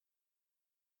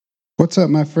What's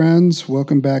up, my friends?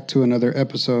 Welcome back to another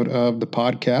episode of the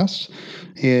podcast.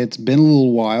 It's been a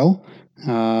little while.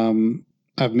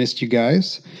 I've missed you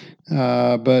guys.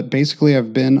 But basically,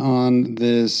 I've been on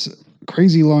this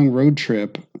crazy long road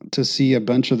trip to see a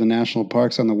bunch of the national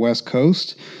parks on the West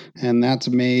Coast, and that's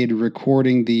made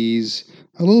recording these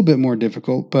a little bit more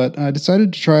difficult. But I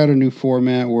decided to try out a new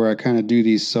format where I kind of do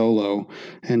these solo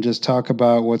and just talk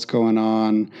about what's going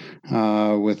on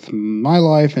with my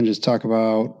life and just talk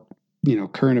about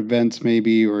current events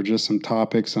maybe, or just some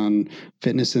topics on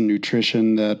fitness and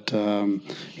nutrition that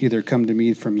either come to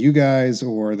me from you guys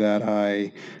or that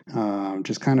I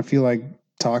just kind of feel like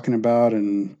talking about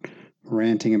and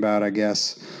ranting about, I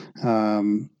guess.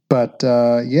 But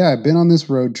yeah, I've been on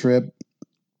this road trip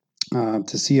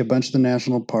to see a bunch of the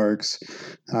national parks.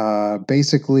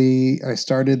 Basically, I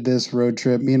started this road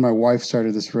trip. Me and my wife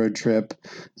started this road trip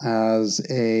as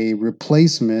a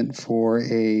replacement for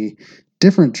a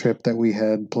different trip that we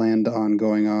had planned on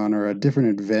going on, or a different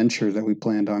adventure that we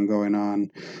planned on going on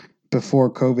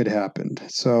before COVID happened.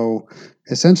 So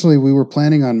essentially, we were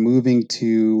planning on moving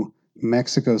to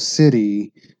Mexico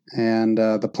City, and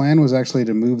the plan was actually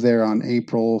to move there on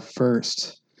April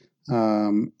 1st.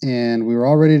 And we were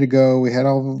all ready to go. We had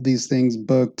all of these things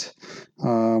booked,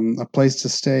 a place to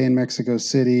stay in Mexico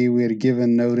City. We had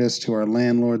given notice to our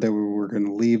landlord that we were going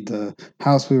to leave the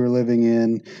house we were living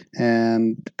in,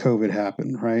 and COVID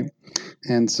happened, right?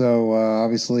 And so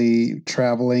obviously,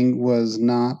 traveling was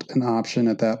not an option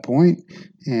at that point,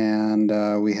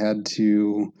 and we had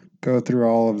to go through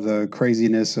all of the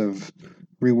craziness of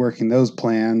reworking those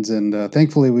plans. And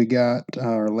thankfully, we got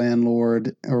our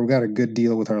landlord, or we got a good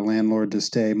deal with our landlord to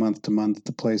stay month to month at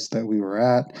the place that we were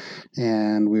at,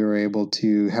 and we were able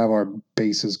to have our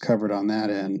bases covered on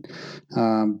that end.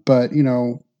 But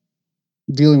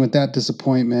dealing with that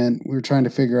disappointment, we were trying to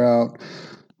figure out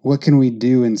what can we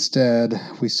do instead.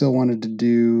 We still wanted to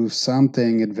do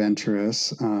something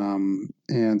adventurous, and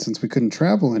since we couldn't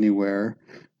travel anywhere,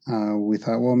 we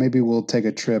thought, well, maybe we'll take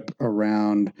a trip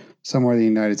around somewhere in the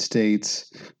United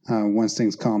States once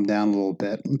things calm down a little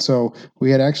bit. And so we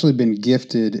had actually been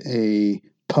gifted a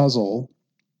puzzle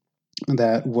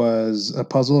that was a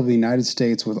puzzle of the United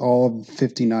States with all of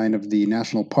 59 of the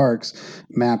national parks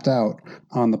mapped out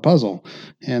on the puzzle.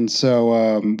 And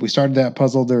so we started that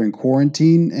puzzle during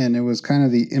quarantine, and it was kind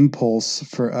of the impulse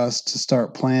for us to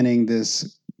start planning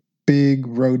this big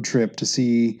road trip to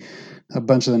see a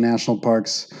bunch of the national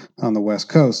parks on the West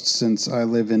Coast. Since I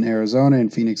live in Arizona, in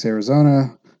Phoenix,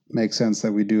 Arizona, makes sense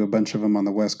that we do a bunch of them on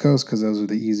the West Coast because those are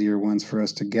the easier ones for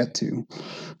us to get to.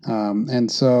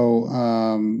 And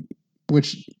so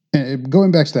which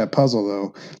going back to that puzzle,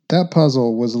 though, that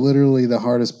puzzle was literally the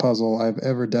hardest puzzle I've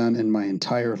ever done in my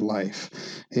entire life.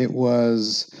 It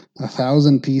was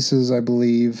 1,000 pieces, I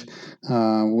believe,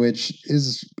 which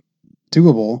is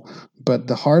doable. But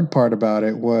the hard part about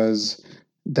it was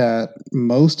that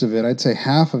most of it, I'd say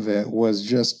half of it, was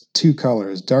just two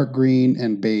colors, dark green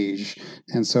and beige.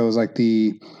 And so it was like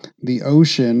the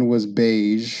ocean was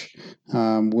beige,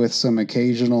 with some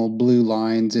occasional blue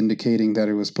lines indicating that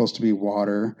it was supposed to be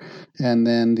water. And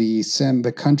then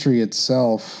the country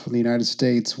itself, the United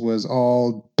States, was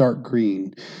all dark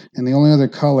green. And the only other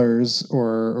colors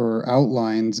or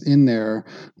outlines in there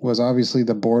was obviously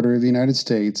the border of the United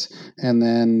States, and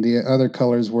then the other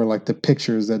colors were like the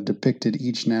pictures that depicted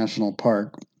each national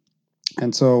park.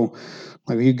 And so,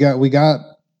 like, we got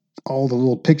all the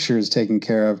little pictures taken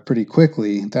care of pretty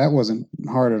quickly. That wasn't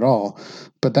hard at all.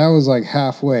 But that was like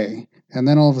halfway. And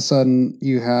then all of a sudden,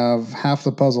 you have half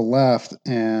the puzzle left,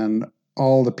 and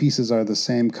all the pieces are the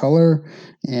same color.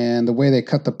 And the way they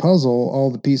cut the puzzle, all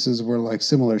the pieces were like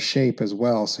similar shape as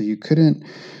well. So you couldn't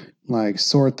like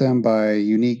sort them by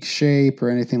unique shape or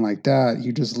anything like that.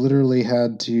 You just literally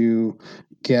had to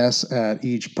guess at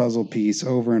each puzzle piece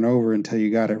over and over until you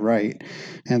got it right.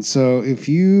 And so if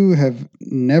you have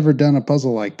never done a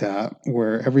puzzle like that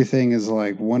where everything is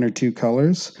like one or two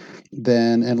colors,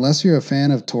 then unless you're a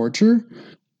fan of torture,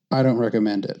 I don't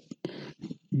recommend it.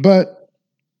 But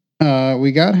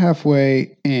we got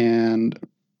halfway, and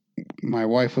my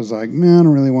wife was like, "Man, I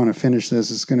don't really want to finish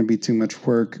this. It's going to be too much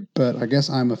work." But I guess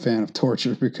I'm a fan of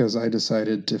torture because I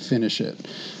decided to finish it.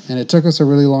 And it took us a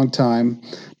really long time.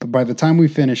 But by the time we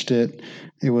finished it,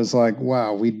 it was like,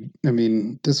 wow, I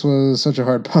mean, this was such a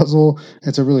hard puzzle.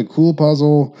 It's a really cool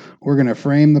puzzle. We're going to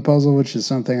frame the puzzle, which is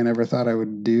something I never thought I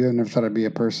would do. I never thought I'd be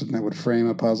a person that would frame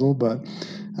a puzzle. But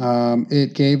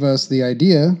it gave us the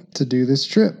idea to do this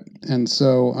trip. And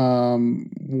so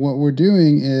what we're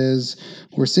doing is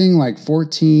we're seeing like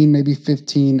 14, maybe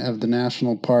 15 of the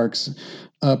national parks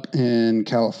up in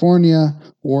California,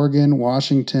 Oregon,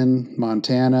 Washington,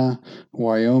 Montana,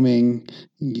 Wyoming,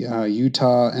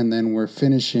 Utah, and then we're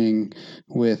finishing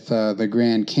with the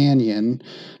Grand Canyon.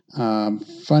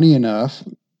 Funny enough,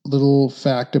 little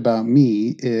fact about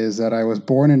me is that I was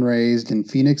born and raised in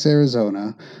Phoenix,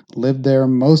 Arizona, lived there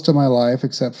most of my life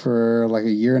except for like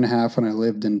a year and a half when I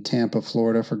lived in Tampa,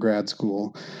 Florida for grad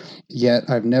school. Yet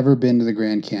I've never been to the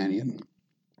Grand Canyon.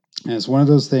 And it's one of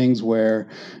those things where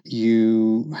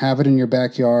you have it in your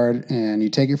backyard and you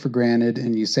take it for granted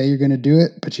and you say you're going to do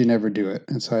it, but you never do it.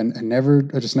 And so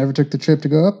I just never took the trip to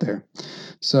go up there.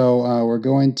 So we're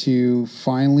going to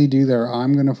finally do there.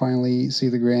 I'm going to finally see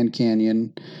the Grand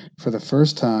Canyon for the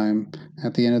first time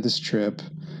at the end of this trip.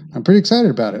 I'm pretty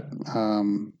excited about it. I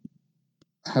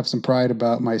have some pride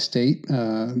about my state.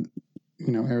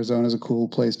 Arizona is a cool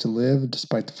place to live,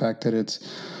 despite the fact that it's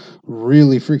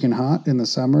really freaking hot in the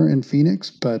summer in Phoenix.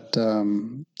 But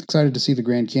excited to see the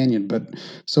Grand Canyon. But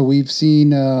so we've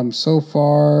seen so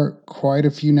far quite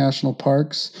a few national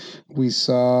parks. We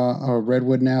saw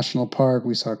Redwood National Park.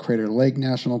 We saw Crater Lake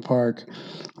National Park.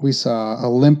 We saw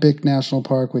Olympic National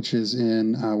Park, which is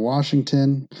in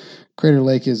Washington. Crater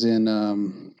Lake is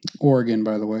in Oregon,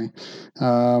 by the way.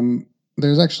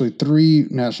 There's actually 3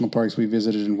 national parks we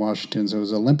visited in Washington. So it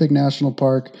was Olympic National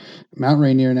Park, Mount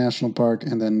Rainier National Park,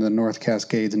 and then the North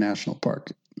Cascades National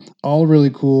Park. All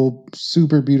really cool,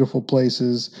 super beautiful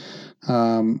places.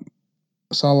 Saw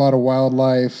a lot of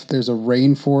wildlife. There's a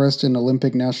rainforest in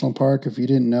Olympic National Park. If you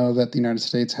didn't know that the United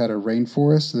States had a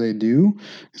rainforest, they do.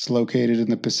 It's located in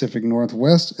the Pacific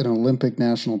Northwest at Olympic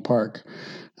National Park.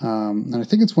 And I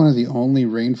think it's one of the only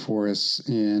rainforests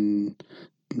in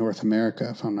North America,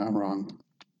 if I'm not wrong.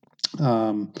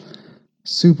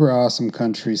 Super awesome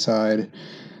countryside.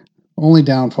 Only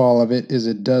downfall of it is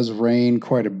it does rain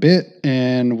quite a bit,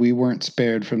 and we weren't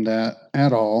spared from that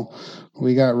at all.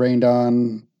 We got rained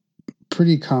on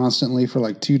pretty constantly for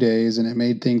like 2 days, and it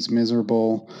made things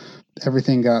miserable.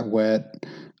 Everything got wet.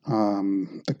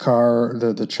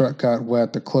 The truck got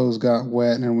wet, the clothes got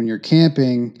wet, and when you're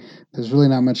camping, there's really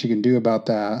not much you can do about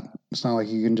that. It's not like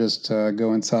you can just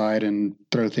go inside and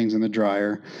throw things in the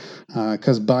dryer.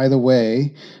 Because, by the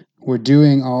way, we're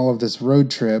doing all of this road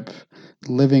trip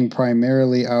living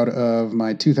primarily out of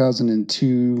my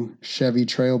 2002 Chevy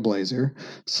Trailblazer,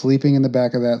 sleeping in the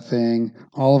back of that thing.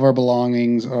 All of our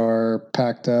belongings are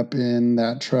packed up in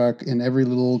that truck in every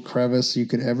little crevice you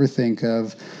could ever think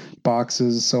of,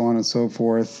 boxes, so on and so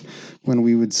forth. When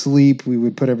we would sleep, we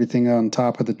would put everything on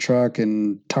top of the truck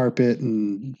and tarp it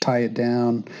and tie it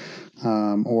down.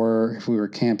 Or if we were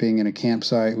camping in a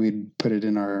campsite, we'd put it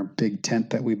in our big tent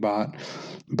that we bought.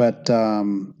 But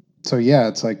so yeah,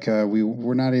 it's like we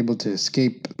were not able to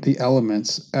escape the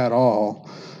elements at all,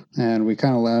 and we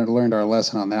kind of learned our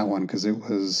lesson on that one because it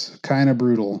was kind of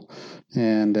brutal,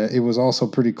 and it was also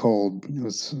pretty cold. It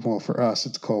was, well, for us,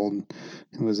 it's cold.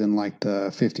 It was in like the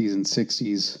 50s and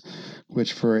 60s,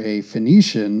 which for a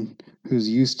Phoenician who's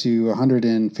used to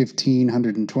 115,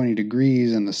 120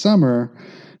 degrees in the summer,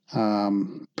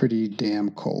 pretty damn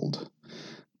cold.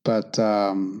 But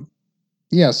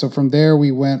yeah, so from there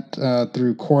we went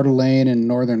through Coeur d'Alene in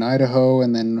northern Idaho,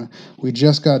 and then we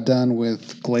just got done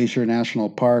with Glacier National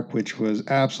Park, which was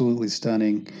absolutely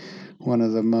stunning. One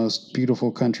of the most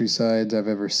beautiful countrysides I've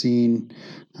ever seen.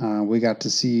 We got to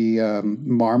see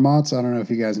marmots. I don't know if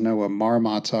you guys know what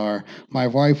marmots are. My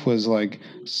wife was like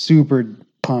super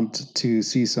pumped to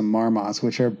see some marmots,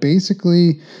 which are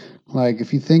basically like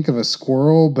if you think of a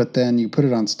squirrel, but then you put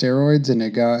it on steroids and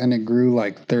it grew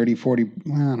like 30, 40, I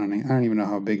don't even know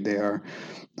how big they are.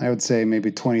 I would say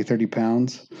maybe 20, 30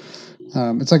 pounds.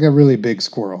 It's like a really big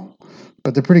squirrel,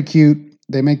 but they're pretty cute.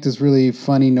 They make this really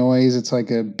funny noise. It's like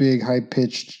a big high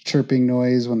pitched chirping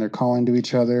noise when they're calling to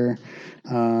each other.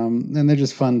 And they're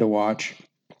just fun to watch,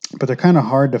 but they're kind of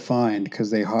hard to find because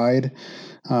they hide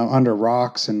under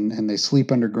rocks and they sleep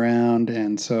underground.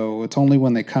 And so it's only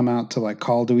when they come out to like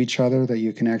call to each other that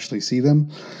you can actually see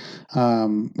them.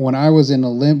 When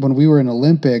we were in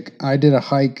Olympic, I did a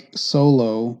hike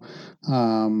solo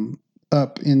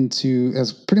up into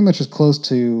as pretty much as close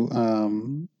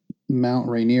to Mount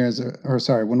Rainier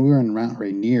when we were in Mount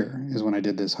Rainier is when I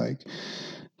did this hike.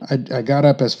 I got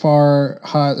up as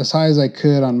high as I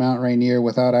could on Mount Rainier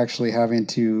without actually having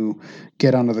to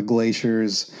get onto the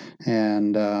glaciers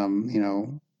and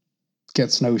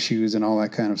get snowshoes and all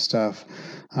that kind of stuff.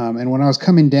 And when I was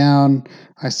coming down,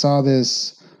 I saw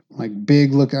this like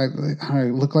big look. I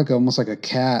looked like almost like a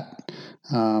cat,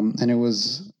 and it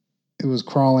was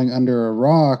crawling under a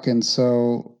rock, and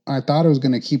so I thought it was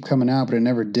going to keep coming out, but it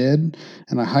never did.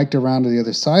 And I hiked around to the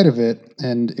other side of it,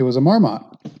 and it was a marmot.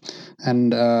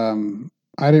 And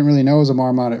I didn't really know it was a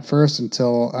marmot at first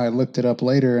until I looked it up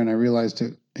later, and I realized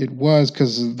it was,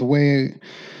 because the way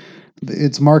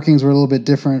its markings were a little bit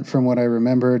different from what I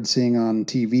remembered seeing on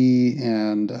TV,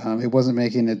 and it wasn't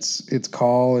making its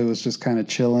call. It was just kind of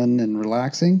chilling and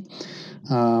relaxing.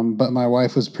 But my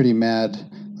wife was pretty mad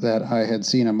that I had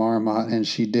seen a marmot and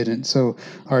she didn't. So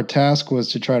our task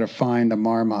was to try to find a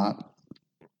marmot.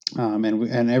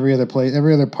 And every other place,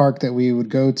 every other park that we would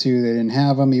go to, they didn't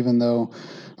have them, even though,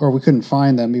 or we couldn't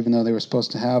find them, even though they were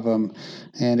supposed to have them.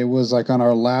 And it was like on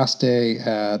our last day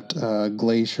at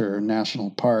Glacier National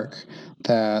Park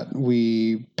that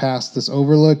we passed this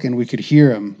overlook and we could hear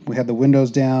them. We had the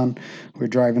windows down. We were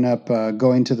driving up,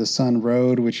 going to the Sun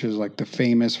Road, which is like the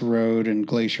famous road in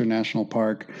Glacier National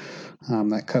Park.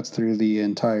 That cuts through the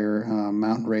entire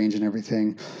mountain range and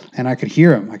everything. And I could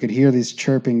hear them. I could hear this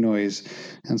chirping noise.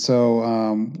 And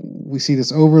so we see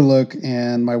this overlook,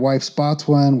 and my wife spots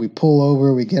one. We pull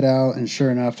over, we get out, and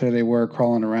sure enough, there they were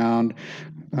crawling around,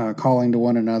 calling to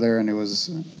one another. And it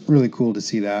was really cool to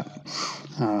see that.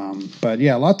 But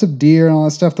yeah, lots of deer and all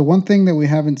that stuff. The one thing that we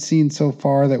haven't seen so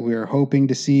far that we are hoping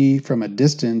to see from a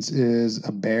distance is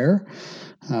a bear.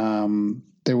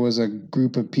 There was a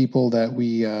group of people that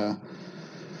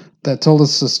that told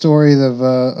us a story of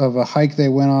a hike they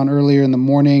went on earlier in the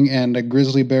morning, and a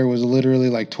grizzly bear was literally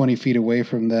like 20 feet away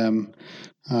from them,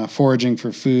 foraging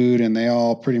for food, and they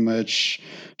all pretty much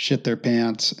shit their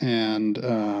pants and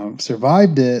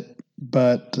survived it,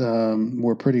 but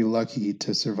we're pretty lucky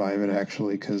to survive it,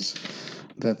 actually, because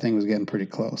that thing was getting pretty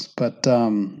close. But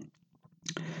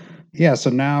yeah,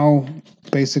 so now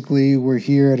basically we're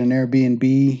here at an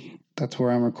Airbnb. That's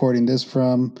where I'm recording this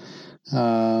from.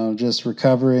 Just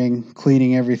recovering,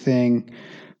 cleaning everything,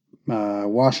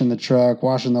 washing the truck,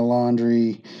 washing the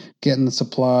laundry, getting the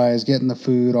supplies, getting the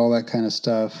food, all that kind of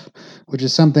stuff, which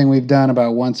is something we've done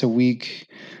about once a week.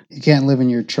 You can't live in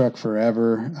your truck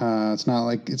forever. We're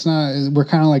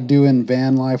kind of like doing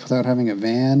van life without having a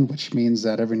van, which means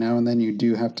that every now and then you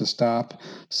do have to stop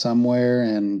somewhere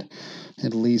and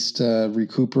at least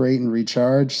recuperate and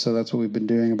recharge. So that's what we've been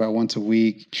doing about once a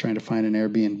week, trying to find an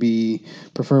Airbnb,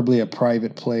 preferably a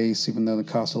private place, even though it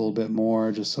costs a little bit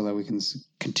more, just so that we can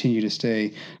continue to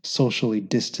stay socially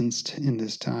distanced in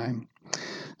this time.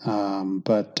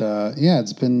 Yeah,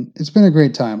 it's been a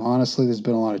great time. Honestly, there's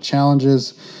been a lot of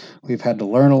challenges. We've had to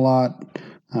learn a lot,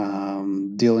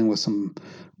 dealing with some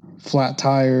flat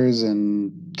tires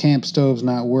and camp stoves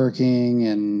not working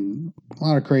and a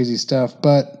lot of crazy stuff,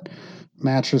 but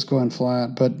mattress going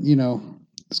flat. But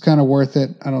it's kind of worth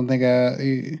it. I don't think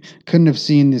I couldn't have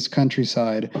seen this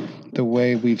countryside the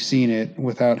way we've seen it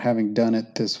without having done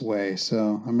it this way.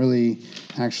 So I'm really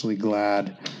actually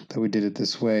glad that we did it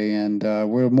this way, and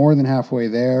we're more than halfway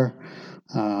there.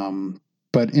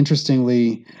 But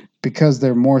interestingly, because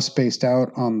they're more spaced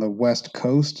out on the west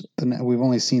coast, we've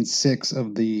only seen 6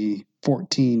 of the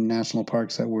 14 national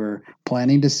parks that we're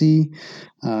planning to see.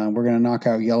 We're going to knock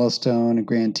out Yellowstone and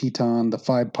Grand Teton, the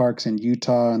 5 parks in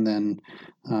Utah, and then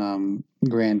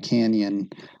Grand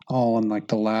Canyon, all in like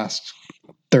the last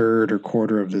third or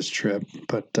quarter of this trip.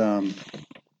 But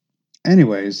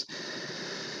anyways,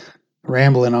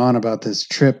 rambling on about this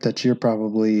trip that you're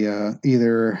probably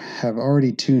either have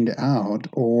already tuned out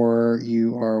or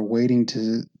you are waiting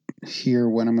to hear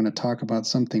when I'm going to talk about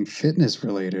something fitness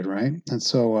related, right? And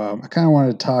so I kind of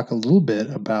wanted to talk a little bit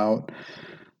about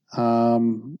how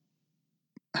am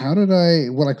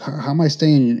I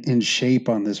staying in shape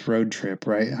on this road trip,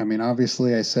 right? I mean,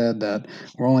 obviously, I said that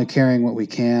we're only carrying what we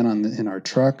can in our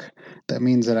truck. That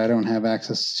means that I don't have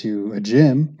access to a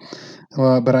gym.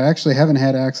 But I actually haven't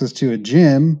had access to a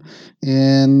gym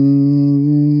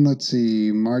in, let's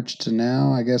see, March to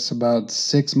now, I guess about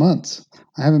 6 months.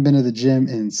 I haven't been to the gym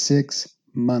in 6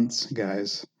 months,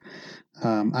 guys.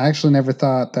 I actually never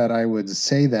thought that I would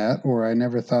say that, or I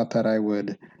never thought that I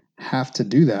would have to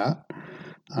do that.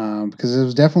 Because it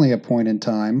was definitely a point in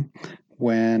time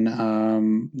when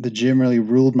the gym really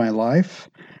ruled my life,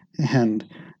 and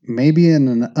maybe in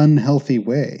an unhealthy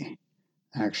way,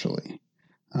 actually.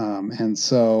 And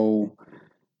so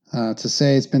to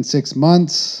say it's been 6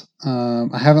 months,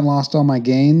 I haven't lost all my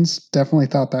gains. Definitely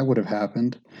thought that would have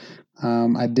happened.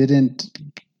 I didn't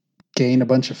gain a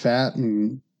bunch of fat,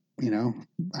 and I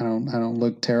don't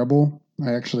look terrible.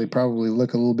 I actually probably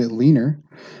look a little bit leaner.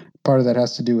 Part of that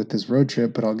has to do with this road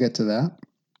trip, but I'll get to that.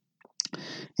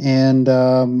 And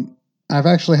I've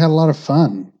actually had a lot of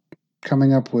fun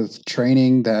coming up with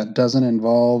training that doesn't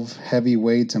involve heavy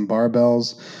weights and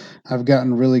barbells. I've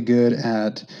gotten really good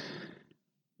at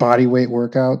body weight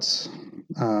workouts,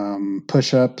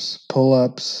 push-ups,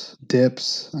 pull-ups,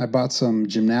 dips. I bought some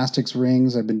gymnastics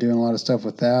rings. I've been doing a lot of stuff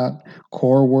with that,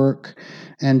 core work,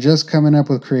 and just coming up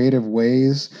with creative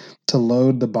ways to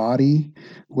load the body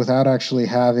without actually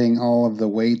having all of the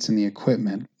weights and the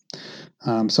equipment.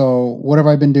 So, what have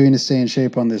I been doing to stay in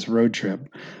shape on this road trip?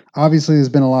 Obviously, there's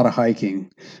been a lot of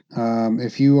hiking.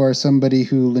 If you are somebody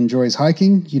who enjoys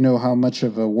hiking, you know how much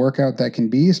of a workout that can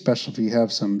be, especially if you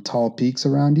have some tall peaks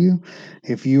around you.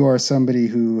 If you are somebody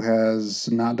who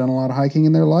has not done a lot of hiking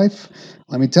in their life,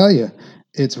 let me tell you,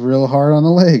 it's real hard on the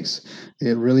legs.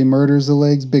 It really murders the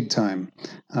legs big time.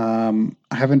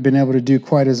 I haven't been able to do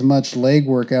quite as much leg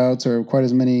workouts or quite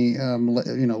as many,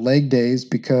 leg days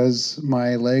because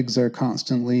my legs are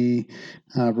constantly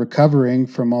recovering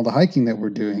from all the hiking that we're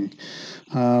doing.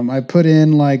 I put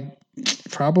in like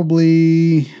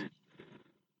probably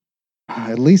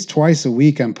at least twice a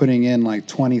week. I'm putting in like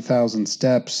 20,000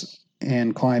 steps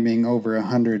and climbing over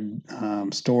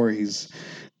 100 stories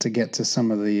to get to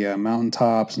some of the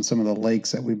mountaintops and some of the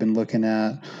lakes that we've been looking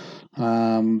at.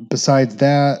 Besides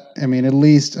that, I mean,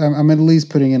 I'm at least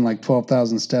putting in like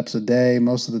 12,000 steps a day.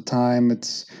 Most of the time,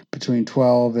 it's between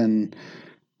 12 and,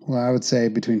 well, I would say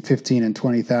between 15 and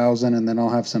 20,000, and then I'll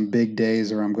have some big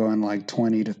days where I'm going like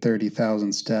 20 to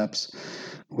 30,000 steps,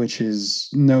 which is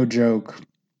no joke.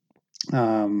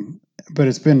 Um, but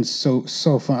it's been so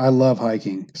fun. I love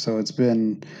hiking, so it's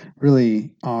been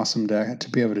really awesome to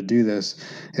be able to do this.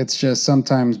 It's just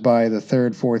sometimes by the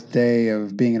third, fourth day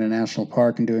of being in a national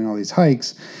park and doing all these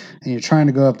hikes, and you're trying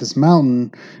to go up this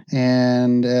mountain,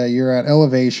 and you're at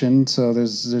elevation, so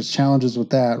there's challenges with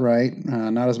that, right?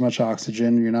 Not as much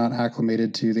oxygen. You're not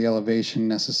acclimated to the elevation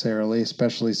necessarily,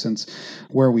 especially since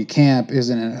where we camp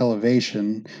isn't an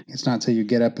elevation. It's not till you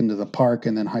get up into the park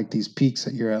and then hike these peaks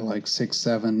that you're at like 6,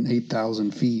 7,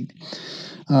 8,000 feet.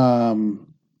 Um,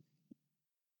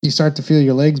 you start to feel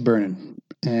your legs burning,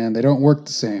 and they don't work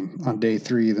the same on day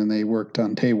 3 than they worked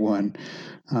on day 1.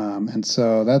 And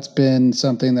so that's been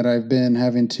something that I've been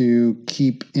having to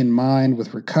keep in mind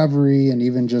with recovery and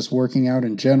even just working out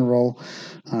in general.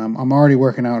 I'm already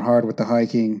working out hard with the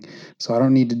hiking, so I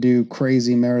don't need to do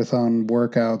crazy marathon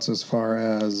workouts as far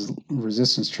as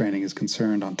resistance training is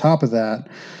concerned. On top of that,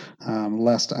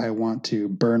 lest I want to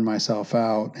burn myself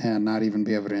out and not even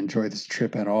be able to enjoy this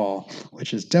trip at all,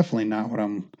 which is definitely not what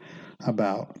I'm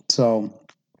about. So,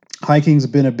 hiking's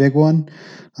been a big one,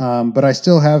 but I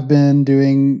still have been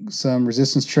doing some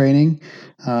resistance training.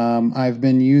 I've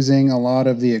been using a lot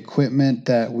of the equipment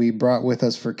that we brought with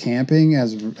us for camping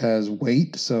as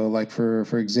weight. So, like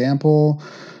for example,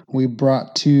 we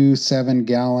brought 2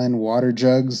 7-gallon water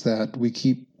jugs that we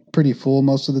keep pretty full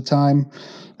most of the time.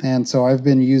 And so I've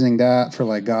been using that for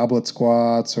like goblet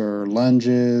squats or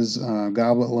lunges,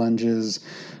 goblet lunges,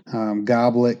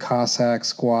 goblet Cossack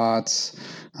squats.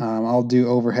 I'll do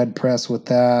overhead press with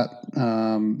that.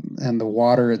 And the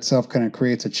water itself kind of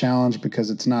creates a challenge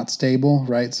because it's not stable,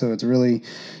 right? So it's really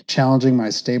challenging my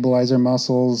stabilizer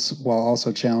muscles while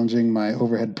also challenging my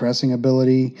overhead pressing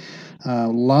ability.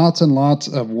 Lots and lots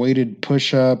of weighted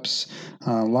push ups,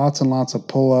 lots and lots of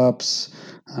pull ups.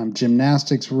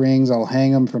 Gymnastics rings, I'll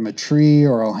hang them from a tree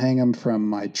or I'll hang them from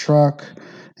my truck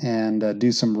and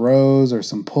do some rows or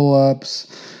some pull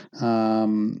ups.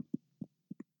 Um,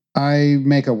 I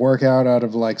make a workout out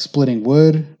of like splitting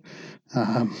wood.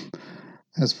 Um,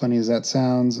 as funny as that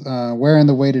sounds, wearing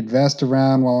the weighted vest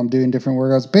around while I'm doing different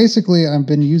workouts. Basically, I've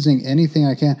been using anything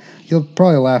I can. You'll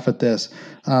probably laugh at this.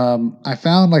 I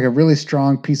found like a really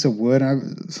strong piece of wood.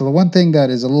 So the one thing that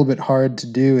is a little bit hard to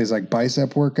do is like bicep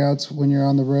workouts when you're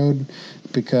on the road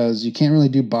because you can't really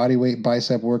do body weight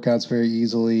bicep workouts very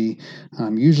easily.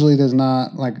 Usually, there's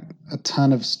not like a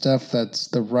ton of stuff that's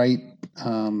the right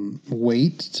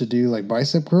weight to do like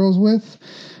bicep curls with.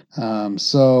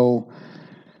 So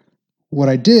what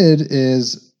I did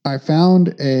is I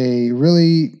found a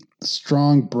really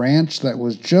strong branch that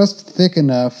was just thick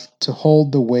enough to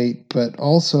hold the weight, but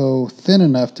also thin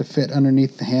enough to fit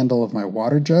underneath the handle of my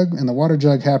water jug. And the water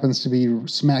jug happens to be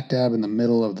smack dab in the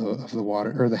middle of the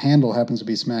water, or the handle happens to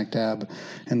be smack dab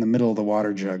in the middle of the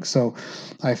water jug. So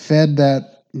I fed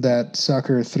that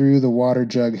sucker through the water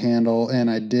jug handle,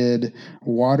 and I did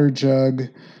water jug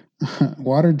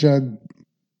water jug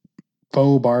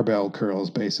faux barbell curls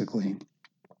basically.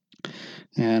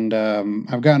 And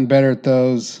I've gotten better at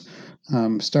those.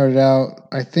 Started out,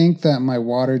 I think that my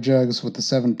water jugs with the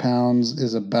 7 pounds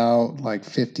is about like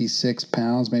 56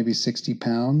 pounds, maybe 60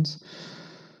 pounds.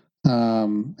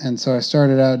 And so I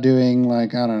started out doing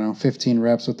like, I don't know, 15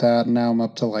 reps with that. And now I'm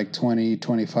up to like 20,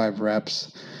 25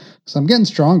 reps. So I'm getting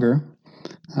stronger.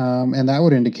 And that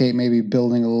would indicate maybe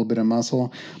building a little bit of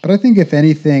muscle. But I think if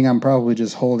anything, I'm probably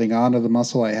just holding on to the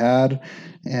muscle I had,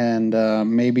 and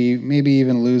maybe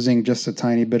even losing just a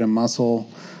tiny bit of muscle.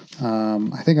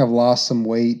 I think I've lost some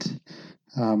weight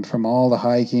from all the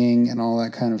hiking and all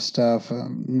that kind of stuff.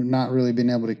 Not really been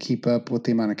able to keep up with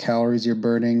the amount of calories you're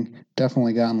burning.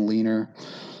 Definitely gotten leaner.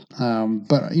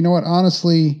 But you know what?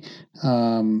 Honestly,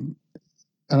 um,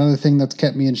 another thing that's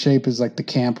kept me in shape is like the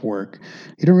camp work.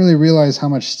 You don't really realize how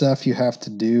much stuff you have to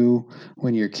do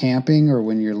when you're camping or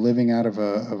when you're living out of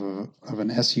an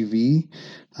SUV.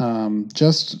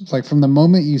 Just like from the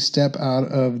moment you step out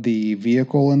of the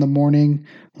vehicle in the morning,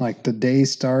 like the day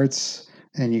starts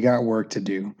and you got work to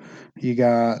do. You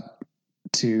got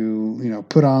to,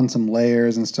 put on some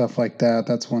layers and stuff like that.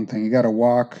 That's one thing. You got to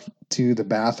walk to the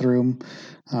bathroom,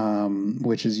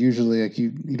 which is usually like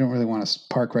you don't really want to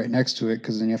park right next to it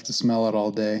because then you have to smell it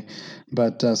all day.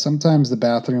 But sometimes the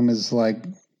bathroom is like,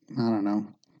 I don't know,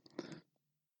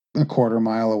 a quarter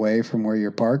mile away from where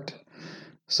you're parked.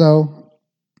 So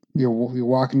you're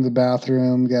walking to the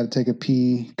bathroom, got to take a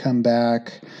pee, come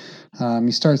back.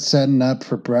 You start setting up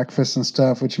for breakfast and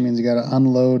stuff, which means you got to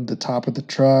unload the top of the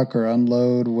truck or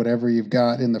unload whatever you've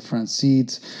got in the front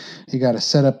seats. You got to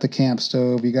set up the camp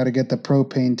stove. You got to get the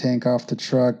propane tank off the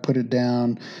truck, put it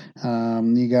down.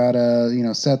 You got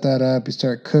to, set that up. You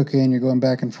start cooking. You're going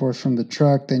back and forth from the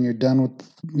truck. Then you're done with,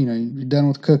 you're done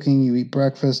with cooking. You eat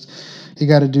breakfast. You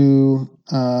got to do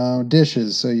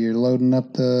dishes. So you're loading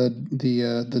up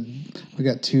we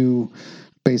got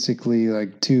basically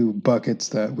like two buckets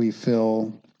that we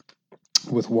fill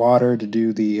with water to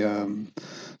do to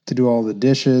do all the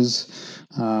dishes.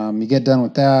 You get done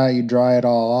with that, you dry it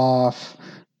all off,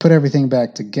 put everything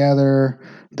back together.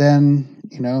 Then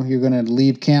you're going to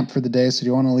leave camp for the day, so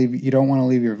you don't want to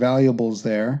leave your valuables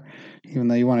there, even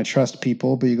though you want to trust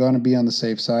people, but you got to be on the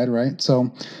safe side, right?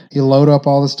 So you load up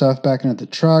all the stuff back into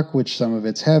the truck, which some of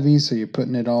it's heavy, so you're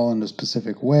putting it all in a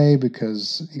specific way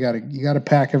because you got to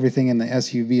pack everything in the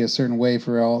SUV a certain way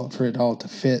for it all to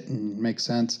fit and make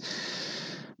sense.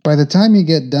 By the time you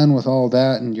get done with all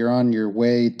that and you're on your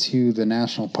way to the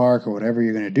national park or whatever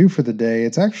you're going to do for the day,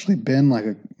 it's actually been like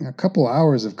a couple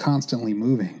hours of constantly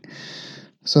moving.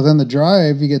 So then the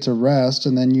drive, you get to rest,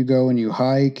 and then you go and you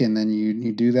hike, and then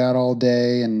you do that all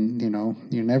day, and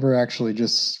you're never actually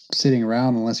just sitting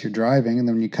around unless you're driving. And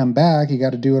then when you come back, you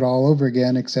got to do it all over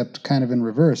again, except kind of in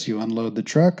reverse. You unload the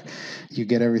truck, you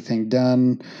get everything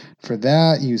done for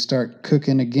that, you start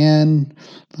cooking again,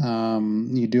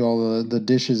 you do all the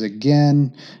dishes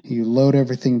again, you load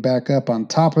everything back up on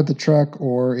top of the truck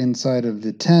or inside of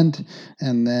the tent,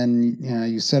 and then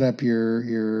you set up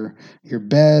your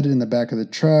bed in the back of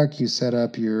the truck. You set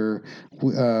up your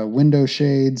window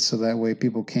shades so that way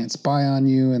people can't spy on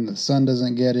you and the sun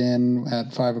doesn't get in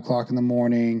at 5 o'clock in the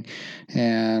morning.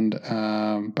 And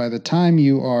by the time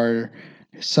you are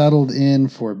settled in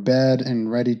for bed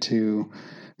and ready to,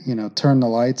 turn the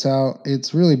lights out,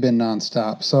 it's really been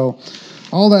nonstop. So,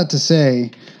 all that to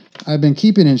say, I've been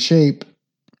keeping in shape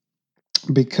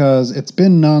because it's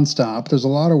been nonstop. There's a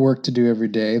lot of work to do every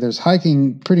day. There's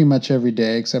hiking pretty much every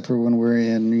day, except for when we're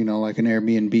in, like an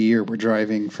Airbnb or we're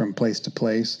driving from place to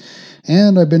place.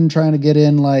 And I've been trying to get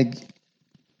in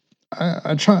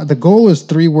I try. The goal is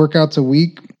 3 workouts a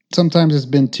week. Sometimes it's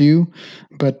been 2,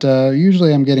 but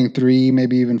usually I'm getting 3,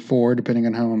 maybe even 4, depending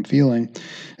on how I'm feeling.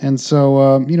 And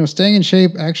so, staying in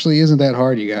shape actually isn't that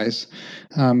hard, you guys.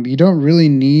 You don't really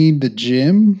need the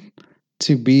gym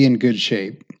to be in good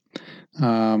shape.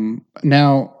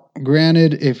 Now,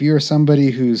 granted, if you're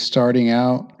somebody who's starting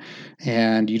out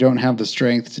and you don't have the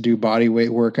strength to do body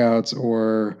weight workouts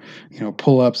or,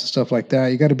 pull ups and stuff like that,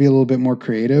 you got to be a little bit more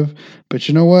creative. But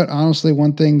you know what? Honestly,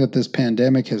 one thing that this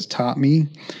pandemic has taught me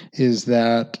is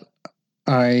that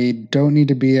I don't need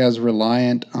to be as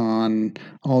reliant on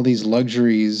all these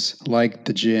luxuries like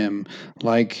the gym,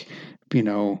 like, you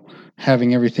know,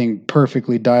 having everything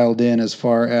perfectly dialed in as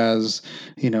far as,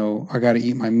 I got to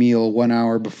eat my meal 1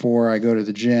 hour before I go to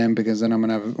the gym because then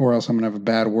or else I'm going to have a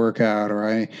bad workout,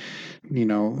 or you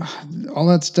know, all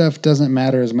that stuff doesn't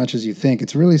matter as much as you think.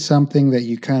 It's really something that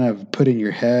you kind of put in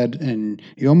your head and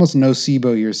you almost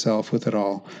nocebo yourself with it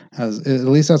all. At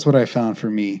least that's what I found for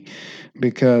me,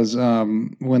 because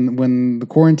when the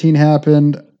quarantine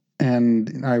happened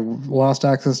and I lost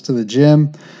access to the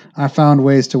gym, I found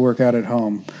ways to work out at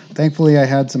home. Thankfully, I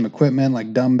had some equipment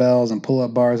like dumbbells and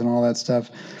pull-up bars and all that stuff,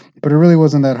 but it really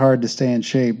wasn't that hard to stay in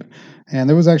shape. And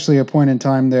there was actually a point in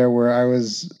time there where I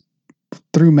was,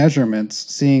 through measurements,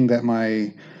 seeing that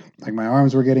my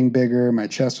arms were getting bigger, my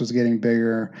chest was getting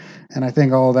bigger, and I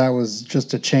think all that was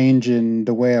just a change in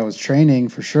the way I was training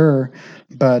for sure.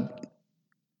 But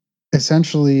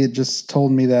essentially it just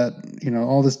told me that,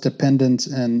 all this dependence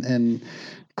and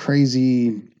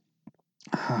crazy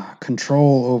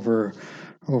control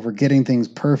over getting things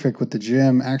perfect with the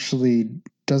gym actually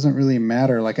doesn't really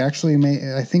matter. Like, actually,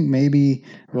 I think maybe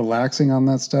relaxing on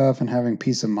that stuff and having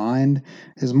peace of mind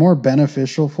is more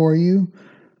beneficial for you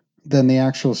than the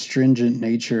actual stringent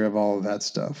nature of all of that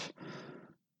stuff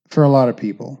for a lot of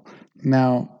people.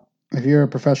 Now, if you're a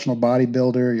professional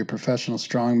bodybuilder, you're a professional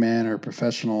strongman, or a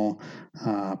professional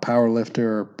power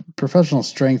lifter, or professional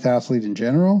strength athlete in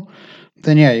general,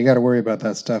 then yeah, you got to worry about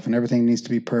that stuff, and everything needs to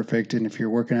be perfect. And if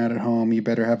you're working out at home, you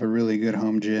better have a really good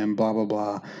home gym, blah blah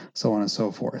blah, so on and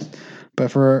so forth. But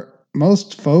for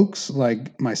most folks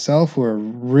like myself who are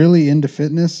really into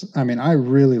fitness, I mean, I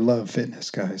really love fitness,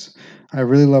 guys. I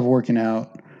really love working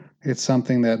out. It's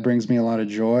something that brings me a lot of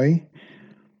joy,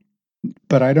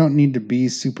 but I don't need to be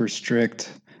super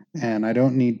strict, and I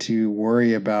don't need to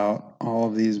worry about all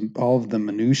of the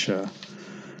minutia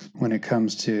when it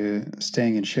comes to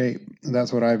staying in shape.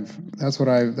 That's what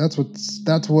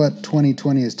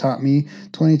 2020 has taught me.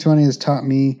 2020 has taught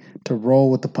me to roll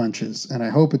with the punches, and I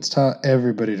hope it's taught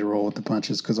everybody to roll with the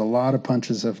punches, because a lot of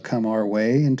punches have come our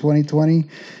way in 2020,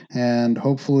 and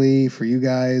hopefully for you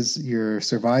guys, you're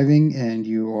surviving and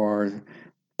you are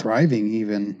thriving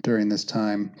even during this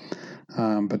time.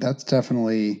 But that's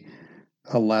definitely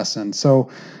a lesson.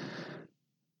 So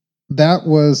that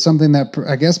was something that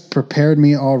I guess prepared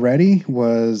me already,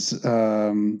 was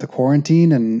the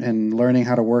quarantine and learning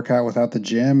how to work out without the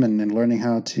gym, and learning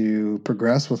how to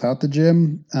progress without the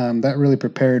gym. That really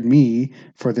prepared me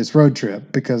for this road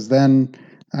trip, because then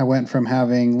I went from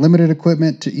having limited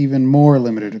equipment to even more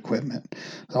limited equipment.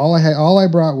 All I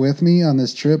brought with me on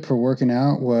this trip for working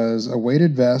out was a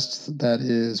weighted vest that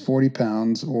is 40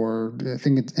 pounds, or I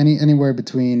think it's anywhere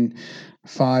between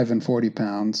 5 and 40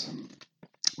 pounds,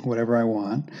 whatever I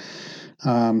want.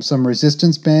 Some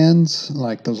resistance bands,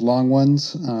 like those long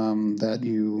ones that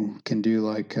you can do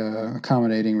like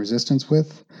accommodating resistance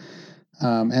with,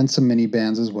 and some mini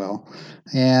bands as well,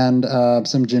 and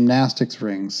some gymnastics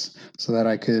rings so that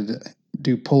I could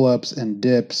do pull-ups and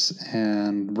dips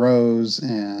and rows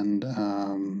and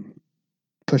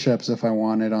push-ups if I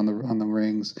wanted on the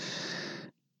rings.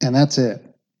 And that's it.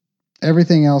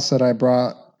 Everything else that I've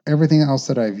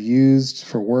used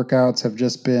for workouts have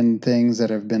just been things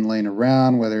that have been laying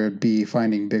around, whether it be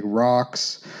finding big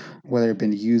rocks, whether it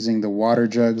been using the water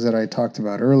jugs that I talked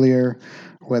about earlier,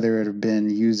 whether it have been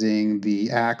using the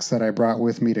axe that I brought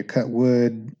with me to cut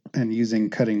wood and using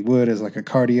cutting wood as like a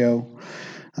cardio.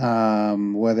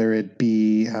 Whether it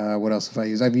be, what else have I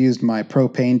used? I've used my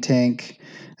propane tank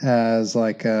as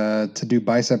like to do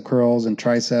bicep curls and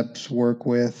triceps work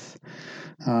with.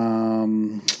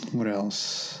 What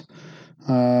else?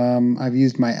 I've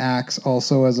used my axe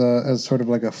also as sort of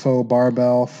like a faux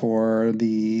barbell for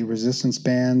the resistance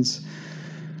bands.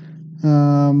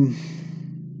 Um,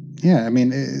 yeah, I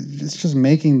mean, it's just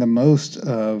making the most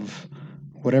of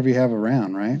whatever you have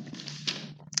around, right?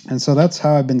 And so that's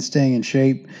how I've been staying in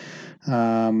shape.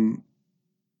 Um,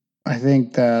 I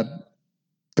think that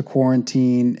the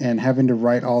quarantine and having to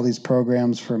write all these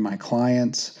programs for my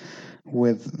clients,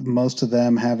 with most of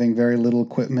them having very little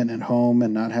equipment at home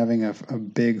and not having a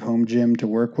big home gym to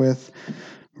work with,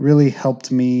 really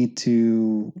helped me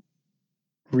to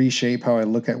reshape how I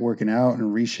look at working out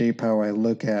and reshape how I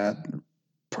look at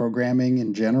programming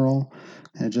in general,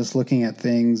 and just looking at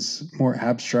things more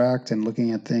abstract and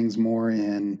looking at things more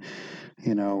in,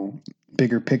 you know,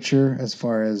 bigger picture, as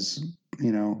far as,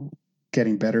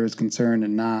 getting better is concerned,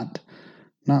 and not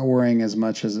worrying as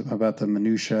much as about the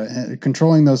minutia,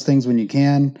 controlling those things when you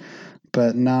can,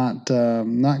 but not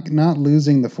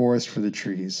losing the forest for the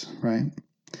trees, right?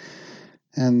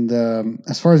 And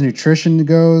as far as nutrition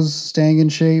goes, staying in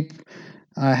shape,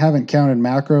 I haven't counted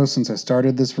macros since I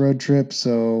started this road trip,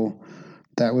 so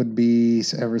that would be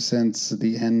ever since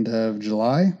the end of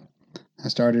July. I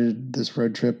started this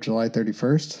road trip July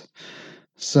 31st.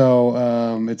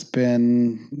 So it's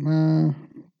been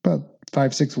about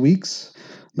 5, 6 weeks,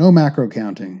 no macro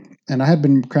counting. And I had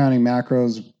been counting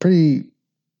macros pretty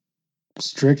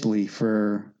strictly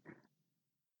for,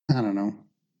 I don't know,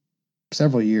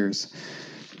 several years.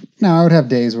 Now I would have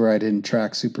days where I didn't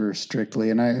track super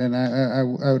strictly, and I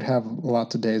would have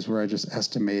lots of days where I just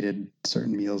estimated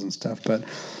certain meals and stuff. But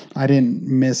I didn't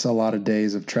miss a lot of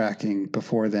days of tracking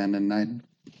before then, and I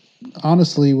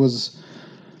honestly was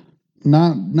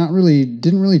not really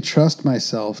didn't really trust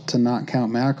myself to not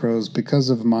count macros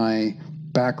because of my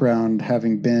background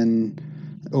having been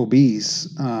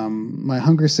obese. My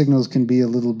hunger signals can be a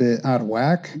little bit out of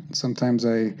whack. Sometimes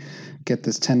I get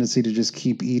this tendency to just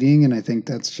keep eating. And I think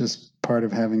that's just part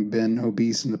of having been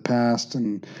obese in the past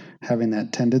and having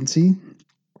that tendency.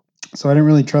 So I didn't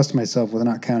really trust myself with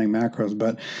not counting macros.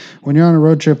 But when you're on a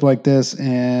road trip like this,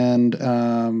 and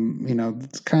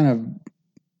it's kind of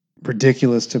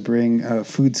ridiculous to bring a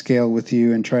food scale with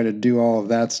you and try to do all of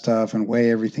that stuff and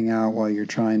weigh everything out while you're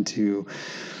trying to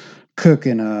cook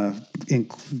in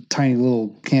tiny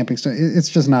little camping stuff. It's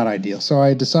just not ideal. So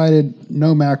I decided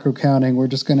no macro counting. We're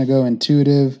just going to go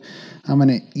intuitive. I'm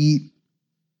going to eat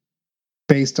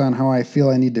based on how I feel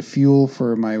I need to fuel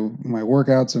for my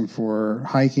workouts and for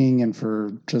hiking and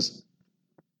for just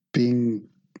being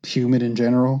human in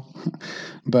general.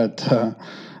 But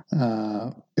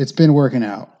it's been working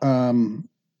out.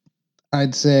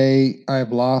 I'd say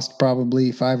I've lost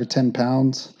probably 5 or 10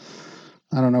 pounds.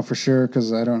 I don't know for sure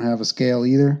because I don't have a scale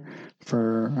either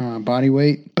for body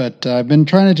weight. But I've been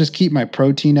trying to just keep my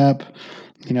protein up.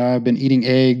 I've been eating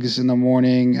eggs in the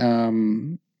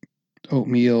morning,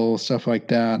 oatmeal, stuff like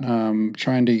that.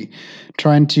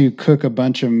 Trying to cook a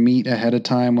bunch of meat ahead of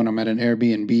time when I'm at an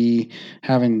Airbnb,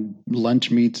 having lunch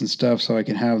meats and stuff so I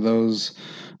can have those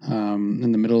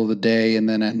in the middle of the day, and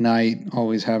then at night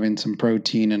always having some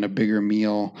protein and a bigger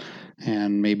meal,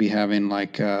 and maybe having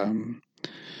like a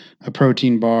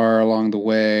protein bar along the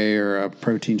way or a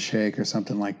protein shake or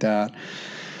something like that.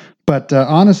 But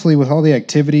honestly, with all the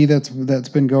activity that's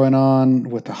been going on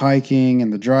with the hiking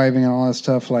and the driving and all that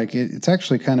stuff, like it's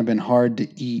actually kind of been hard to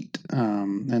eat.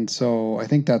 And so I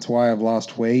think that's why I've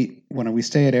lost weight. When we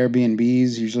stay at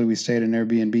Airbnbs, usually we stay at an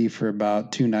Airbnb for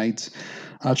about 2 nights.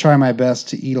 I'll try my best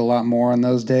to eat a lot more on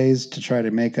those days to try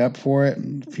to make up for it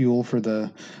and fuel for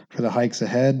the hikes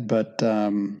ahead. But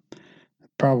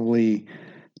probably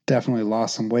definitely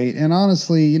lost some weight. And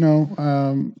honestly,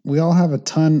 we all have a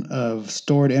ton of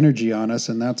stored energy on us,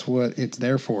 and that's what it's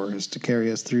there for, is to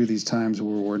carry us through these times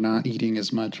where we're not eating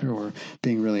as much or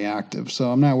being really active.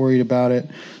 So I'm not worried about it.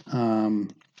 I'm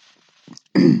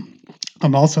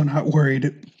also not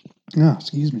worried. Oh,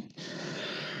 excuse me.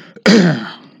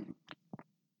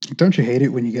 Don't you hate it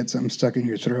when you get something stuck in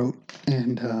your throat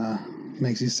and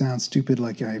makes you sound stupid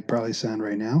like I probably sound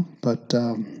right now? But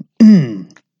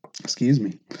excuse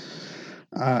me.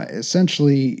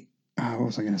 Essentially, what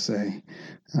was I going to say?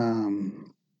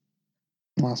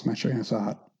 Lost my train of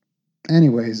thought.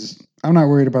 Anyways, I'm not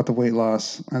worried about the weight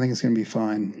loss. I think it's going to be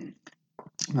fine.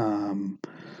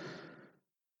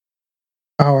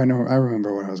 I know. I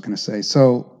remember what I was going to say.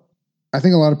 So I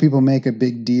think a lot of people make a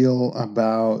big deal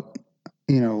about,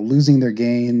 losing their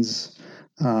gains,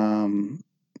 not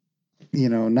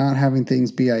having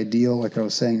things be ideal, like I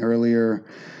was saying earlier.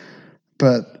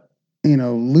 But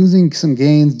losing some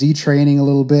gains, detraining a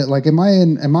little bit. Like, am I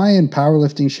in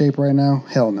powerlifting shape right now?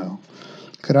 Hell no.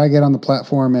 Could I get on the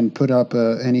platform and put up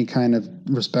any kind of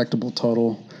respectable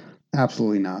total?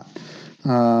 Absolutely not.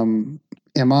 Am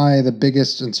I the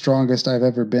biggest and strongest I've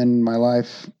ever been in my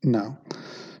life? No.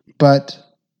 But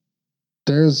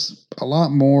there's a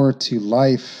lot more to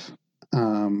life.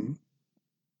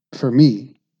 For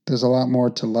me, there's a lot more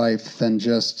to life than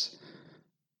just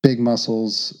big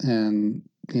muscles and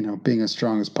being as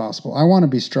strong as possible. I want to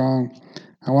be strong.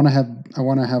 I want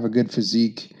to have a good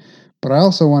physique, but I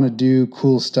also want to do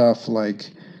cool stuff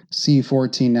like see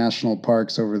 14 national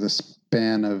parks over the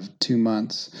span of 2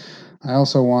 months. I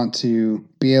also want to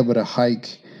be able to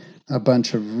hike a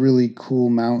bunch of really cool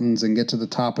mountains and get to the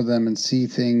top of them and see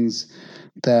things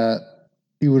that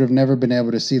you would have never been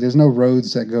able to see. There's no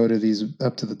roads that go to these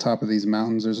up to the top of these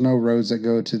mountains. There's no roads that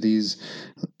go to these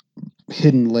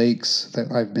hidden lakes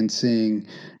that I've been seeing.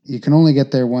 You can only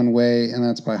get there one way, and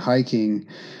that's by hiking.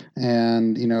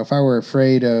 And if I were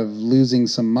afraid of losing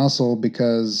some muscle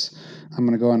because I'm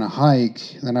going to go on a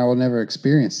hike, then I will never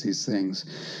experience these things.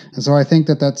 And so I think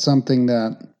that that's something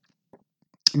that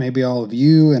maybe all of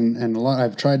you and a lot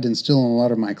I've tried to instill in a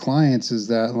lot of my clients, is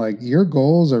that like your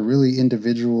goals are really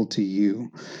individual to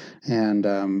you, and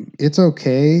it's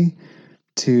okay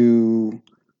to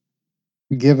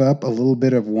give up a little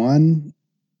bit of one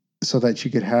so that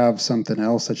you could have something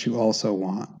else that you also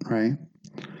want, right?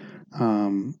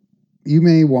 You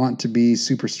may want to be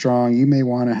super strong. You may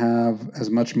want to have as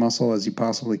much muscle as you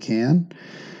possibly can,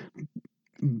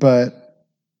 but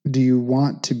do you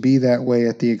want to be that way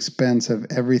at the expense of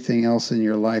everything else in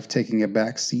your life taking a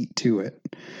back seat to it?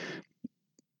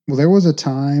 Well, there was a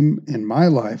time in my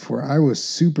life where I was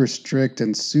super strict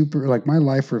and super, like, my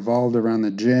life revolved around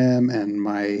the gym and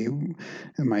my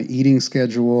eating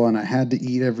schedule, and I had to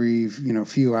eat every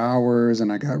few hours,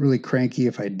 and I got really cranky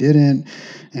if I didn't,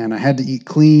 and I had to eat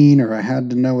clean, or I had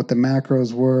to know what the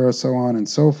macros were, so on and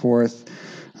so forth.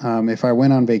 If I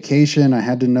went on vacation, I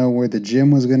had to know where the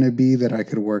gym was going to be that I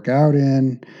could work out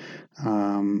in.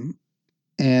 Um,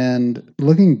 and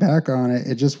looking back on it,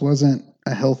 it just wasn't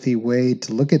a healthy way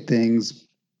to look at things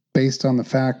based on the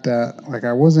fact that like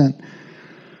it wasn't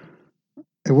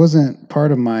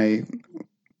part of my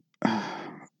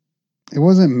it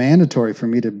wasn't mandatory for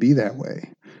me to be that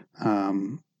way.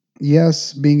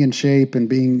 Yes, being in shape and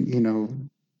being,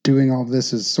 doing all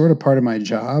this is sort of part of my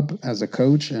job as a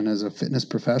coach and as a fitness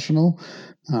professional.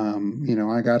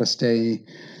 I got to stay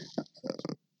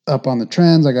up on the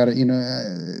trends. I got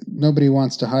to, nobody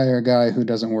wants to hire a guy who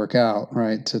doesn't work out,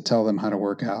 right, to tell them how to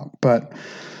work out. But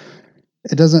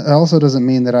it also doesn't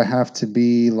mean that I have to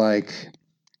be like,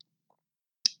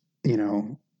 you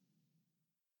know,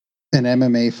 an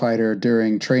MMA fighter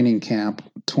during training camp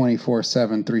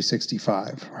 24/7,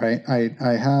 365, right?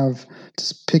 I have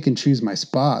to pick and choose my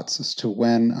spots as to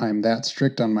when I'm that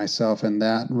strict on myself and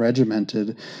that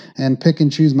regimented, and pick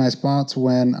and choose my spots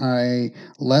when I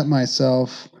let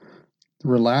myself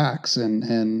relax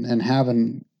and have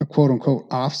a quote unquote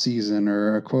off season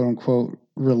or a quote unquote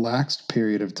relaxed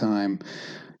period of time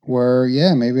where,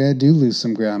 yeah, maybe I do lose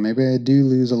some ground, maybe I do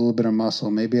lose a little bit of muscle,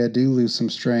 maybe I do lose some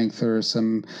strength or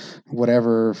some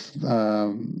whatever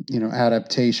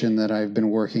adaptation that I've been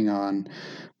working on,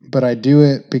 but I do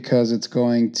it because it's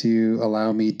going to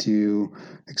allow me to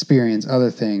experience other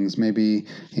things. Maybe,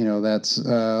 that's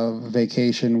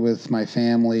vacation with my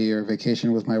family or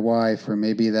vacation with my wife, or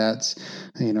maybe that's,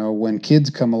 when kids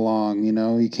come along,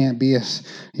 you can't be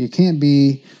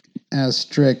as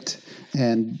strict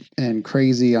and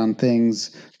crazy on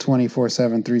things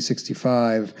 24/7,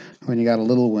 365 when you got a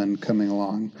little one coming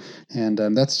along. And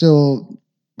that's still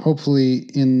hopefully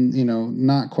in,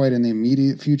 not quite in the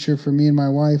immediate future for me and my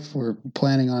wife. We're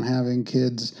planning on having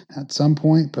kids at some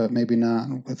point, but maybe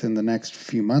not within the next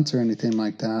few months or anything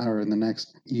like that, or in the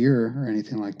next year or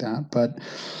anything like that. But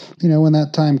when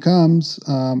that time comes,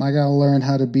 I got to learn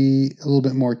how to be a little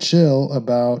bit more chill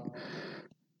about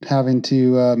having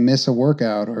to miss a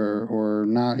workout or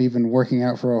not even working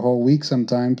out for a whole week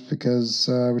sometimes because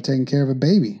we're taking care of a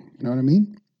baby. You know what I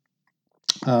mean?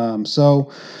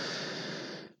 So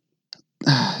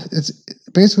it's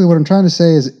basically what I'm trying to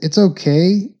say is it's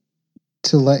okay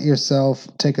to let yourself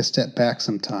take a step back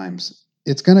sometimes.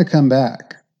 It's going to come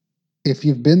back. If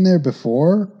you've been there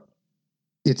before,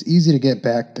 it's easy to get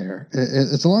back there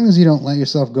as long as you don't let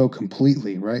yourself go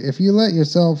completely, right? If you let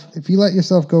yourself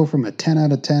go from a 10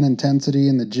 out of 10 intensity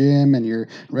in the gym and your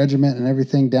regiment and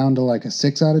everything down to like a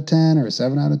 6 out of 10 or a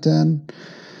 7 out of 10,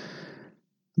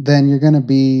 then you're going to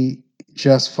be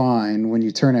just fine when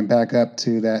you turn it back up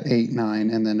to that 8, 9,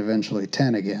 and then eventually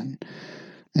 10 again.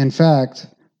 In fact,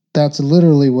 that's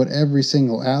literally what every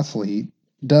single athlete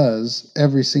does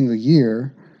every single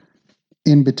year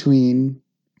in between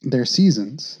their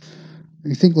seasons.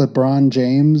 You think LeBron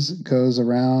James goes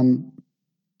around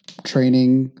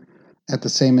training at the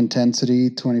same intensity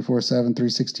 24/7,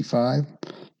 365?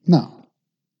 No.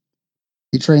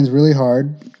 He trains really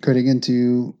hard, getting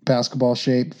into basketball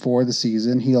shape for the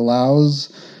season. He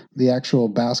allows the actual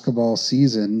basketball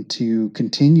season to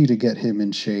continue to get him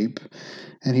in shape,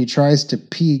 and he tries to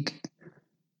peak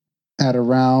at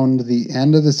around the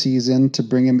end of the season to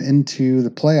bring him into the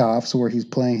playoffs where he's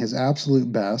playing his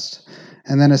absolute best.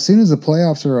 And then as soon as the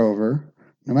playoffs are over,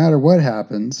 no matter what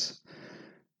happens,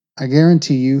 I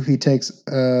guarantee you he takes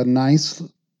a nice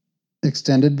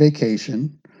extended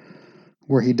vacation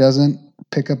where he doesn't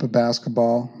pick up a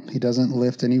basketball, he doesn't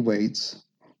lift any weights,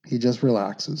 he just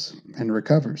relaxes and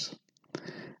recovers.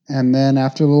 And then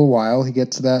after a little while, he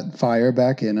gets that fire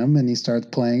back in him and he starts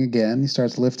playing again. He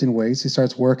starts lifting weights. He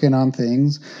starts working on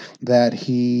things that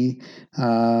he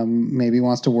maybe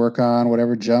wants to work on,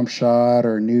 whatever jump shot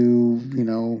or new,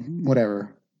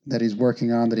 whatever that he's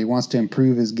working on that he wants to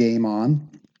improve his game on.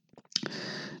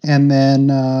 And then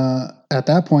at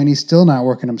that point, he's still not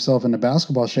working himself into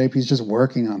basketball shape. He's just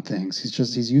working on things.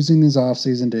 He's using his off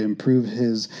season to improve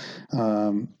his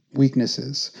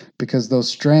weaknesses because those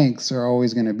strengths are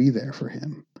always going to be there for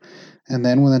him. And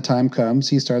then when the time comes,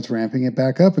 he starts ramping it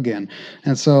back up again.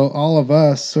 And so all of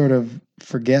us sort of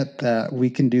forget that we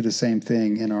can do the same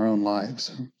thing in our own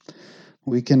lives.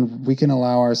 We can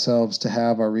allow ourselves to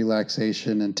have our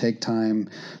relaxation and take time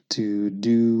to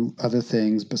do other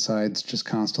things besides just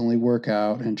constantly work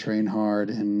out and train hard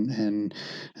and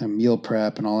meal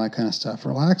prep and all that kind of stuff.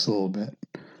 Relax a little bit.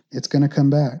 It's going to come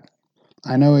back.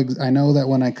 I know that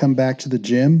when I come back to the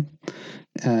gym,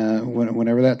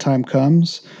 whenever that time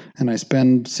comes, and I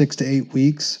spend 6 to 8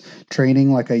 weeks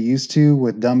training like I used to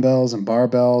with dumbbells and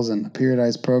barbells and a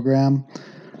periodized program,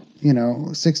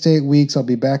 6 to 8 weeks, I'll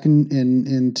be back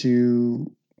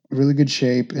into really good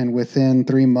shape, and within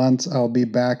 3 months, I'll be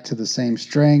back to the same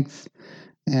strength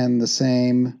and the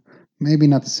same, maybe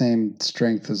not the same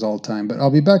strength as all time, but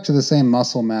I'll be back to the same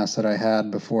muscle mass that I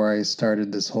had before I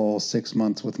started this whole 6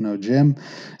 months with no gym.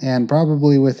 And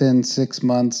probably within 6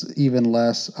 months, even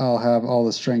less, I'll have all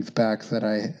the strength back that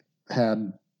I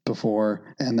had before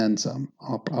and then some.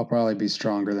 I'll probably be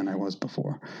stronger than I was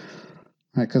before.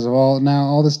 Right, because of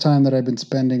all this time that I've been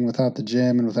spending without the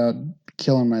gym and without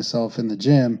killing myself in the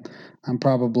gym, I'm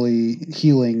probably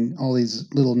healing all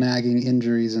these little nagging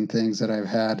injuries and things that I've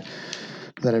had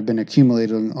that have been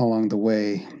accumulating along the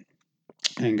way,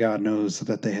 and God knows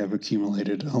that they have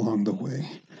accumulated along the way.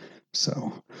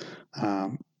 So,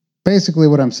 um, basically,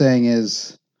 what I'm saying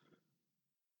is,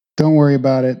 don't worry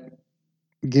about it.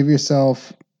 Give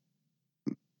yourself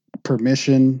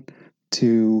permission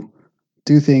to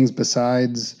do things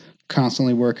besides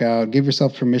constantly work out. Give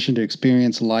yourself permission to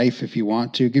experience life if you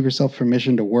want to. Give yourself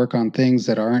permission to work on things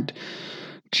that aren't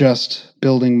just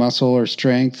building muscle or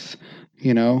strength.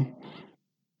 You know,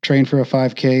 train for a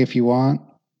 5K if you want.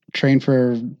 Train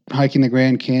for hiking the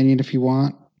Grand Canyon if you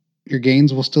want. Your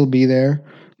gains will still be there.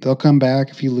 They'll come back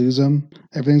if you lose them.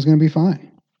 Everything's going to be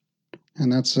fine.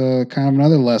 And that's kind of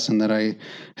another lesson that I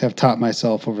have taught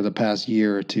myself over the past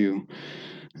year or two.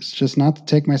 It's just not to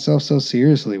take myself so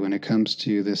seriously when it comes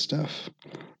to this stuff.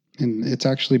 And it's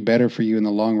actually better for you in the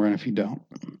long run if you don't.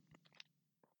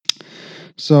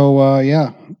 So,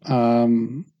 yeah,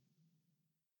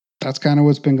 that's kind of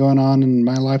what's been going on in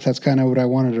my life. That's kind of what I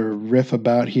wanted to riff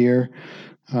about here.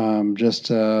 Just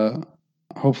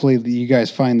hopefully you guys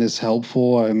find this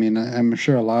helpful. I mean, I'm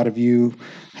sure a lot of you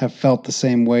have felt the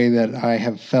same way that I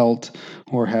have felt,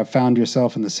 or have found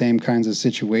yourself in the same kinds of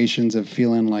situations of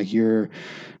feeling like you're,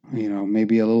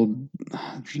 maybe a little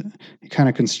kind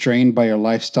of constrained by your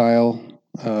lifestyle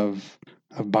of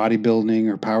bodybuilding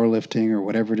or powerlifting or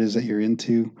whatever it is that you're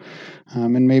into.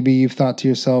 And maybe you've thought to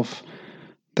yourself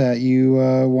that you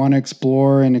want to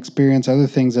explore and experience other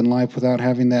things in life without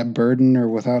having that burden, or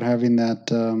without having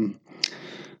that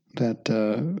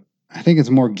I think it's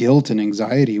more guilt and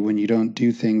anxiety when you don't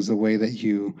do things the way that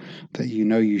you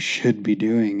know you should be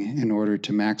doing in order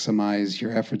to maximize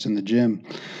your efforts in the gym.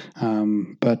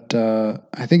 But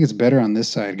I think it's better on this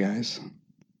side, guys.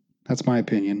 That's my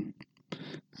opinion.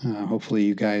 Hopefully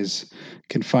you guys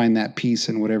can find that peace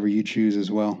in whatever you choose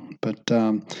as well. But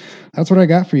that's what I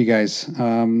got for you guys.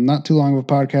 Not too long of a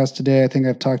podcast today. I think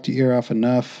I've talked your ear off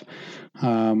enough.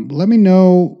 Let me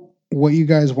know what you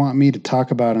guys want me to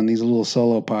talk about on these little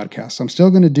solo podcasts. I'm still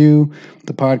going to do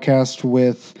the podcast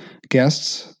with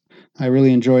guests. I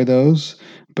really enjoy those.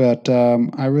 But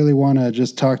I really want to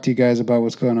just talk to you guys about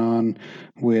what's going on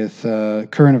with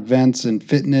current events and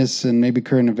fitness, and maybe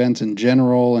current events in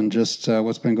general, and just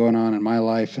what's been going on in my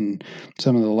life, and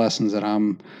some of the lessons that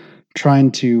I'm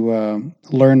trying to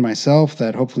learn myself,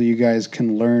 that hopefully you guys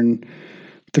can learn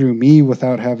through me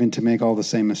without having to make all the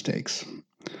same mistakes.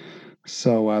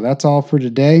 So that's all for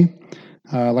today.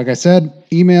 Like I said,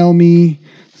 email me,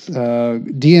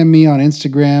 DM me on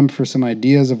Instagram for some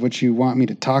ideas of what you want me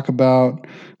to talk about.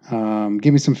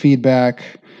 Give me some feedback,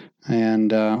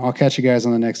 and I'll catch you guys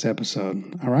on the next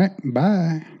episode. All right,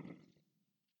 bye.